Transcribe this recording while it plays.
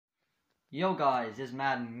Yo guys, it's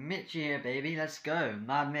Mad Mitchy here, baby. Let's go,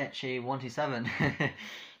 Mad Mitchy 127.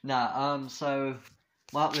 So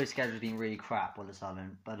my upload schedule's been really crap all of a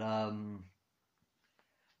sudden, but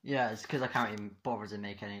yeah, it's because I can't even bother to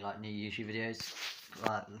make any like new YouTube videos.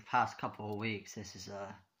 Like the past couple of weeks, this is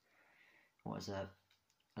a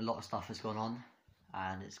lot of stuff has gone on,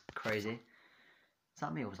 and it's crazy. Is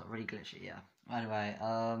that me or was that really glitchy? Yeah. Anyway,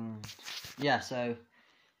 yeah. So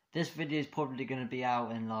this video is probably going to be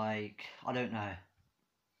out in like, I don't know.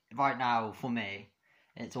 Right now, for me,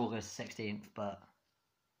 it's August 16th, but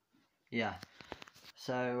yeah.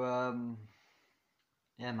 So,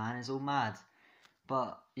 yeah, man, it's all mad.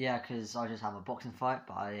 But yeah, because I just had a boxing fight,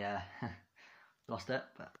 but I lost it.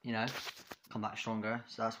 But you know, come back stronger.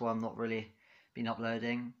 So that's why I'm not really been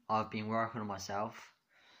uploading. I've been working on myself,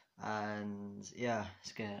 and yeah,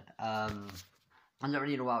 it's good. I don't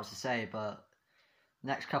really know what else to say, but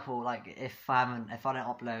next couple, like, if I don't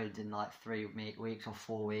upload in like 3 weeks or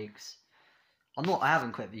 4 weeks, I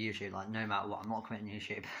haven't quit the YouTube, like, no matter what, I'm not quitting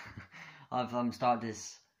YouTube. I've started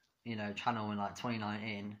this, channel in like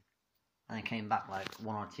 2019, and I came back like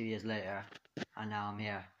 1 or 2 years later, and now I'm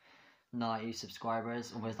here. 90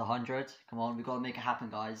 subscribers, almost 100. Come on, we've got to make it happen,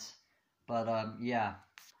 guys. But yeah,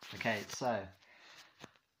 okay, so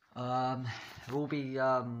we'll be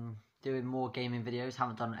doing more gaming videos.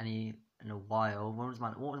 Haven't done any in a while. What was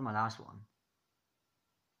my last one?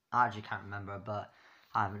 I actually can't remember, but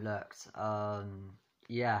I haven't looked.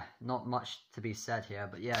 Yeah, not much to be said here,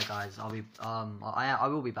 but yeah, guys, I'll be I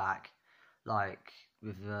will be back, like,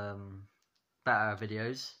 with better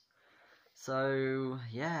videos. So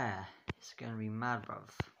yeah, it's gonna be mad,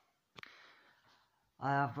 bruv.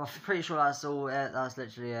 I'm pretty sure that's all it. That's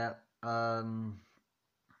literally it.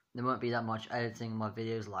 There won't be that much editing in my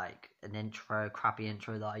videos, like an intro, crappy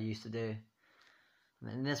intro that I used to do.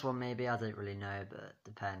 In this one, maybe, I don't really know, but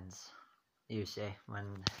depends. You see when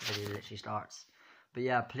the video literally starts. But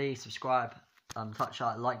yeah, please subscribe. Touch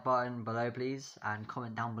that like button below, please, and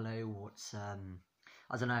comment down below what's I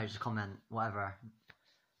don't know, just comment whatever.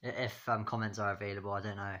 If comments are available, I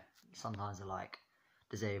don't know. Sometimes they're like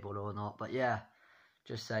disabled or not, but yeah,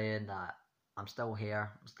 just saying that I'm still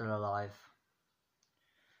here, I'm still alive.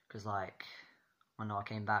 Because like when I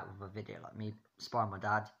came back with a video like me sparring my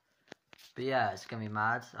dad. But yeah, it's gonna be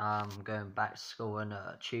mad. I'm going back to school on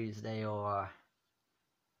Tuesday or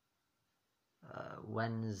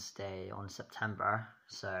Wednesday on September.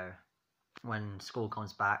 So when school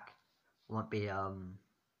comes back, it won't be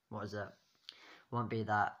won't be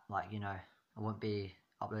that, like, I won't be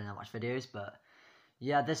uploading that much videos. But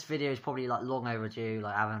yeah, this video is probably like long overdue.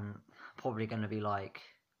 Like, probably gonna be like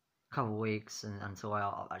a couple of weeks until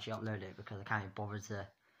I actually upload it, because I can't even bother to,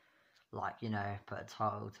 like, put a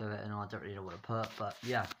title to it, and I don't really know what to put. But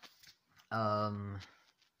yeah,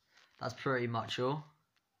 that's pretty much all.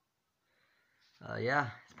 Yeah,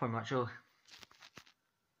 it's pretty much all.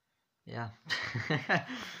 Yeah.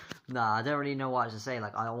 Nah, I don't really know what to say.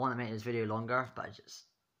 Like, I want to make this video longer, but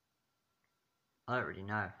I don't really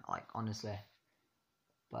know, like, honestly.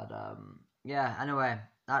 But yeah, anyway,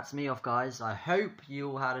 that's me off, guys. I hope you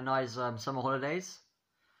all had a nice summer holidays.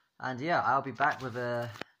 And yeah, I'll be back with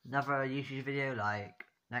another YouTube video, like,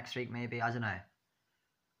 next week maybe. I don't know.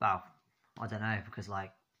 Well, I don't know, because,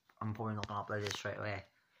 like, I'm probably not going to upload it straight away.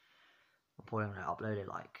 I'm probably going to upload it,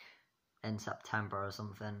 like, in September or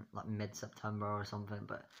something, like mid-September or something.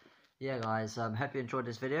 But yeah, guys, hope you enjoyed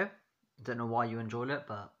this video. Don't know why you enjoyed it,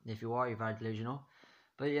 but if you are, you're very delusional.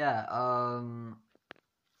 But yeah,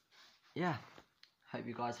 yeah, hope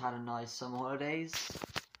you guys had a nice summer holidays,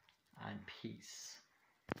 and peace.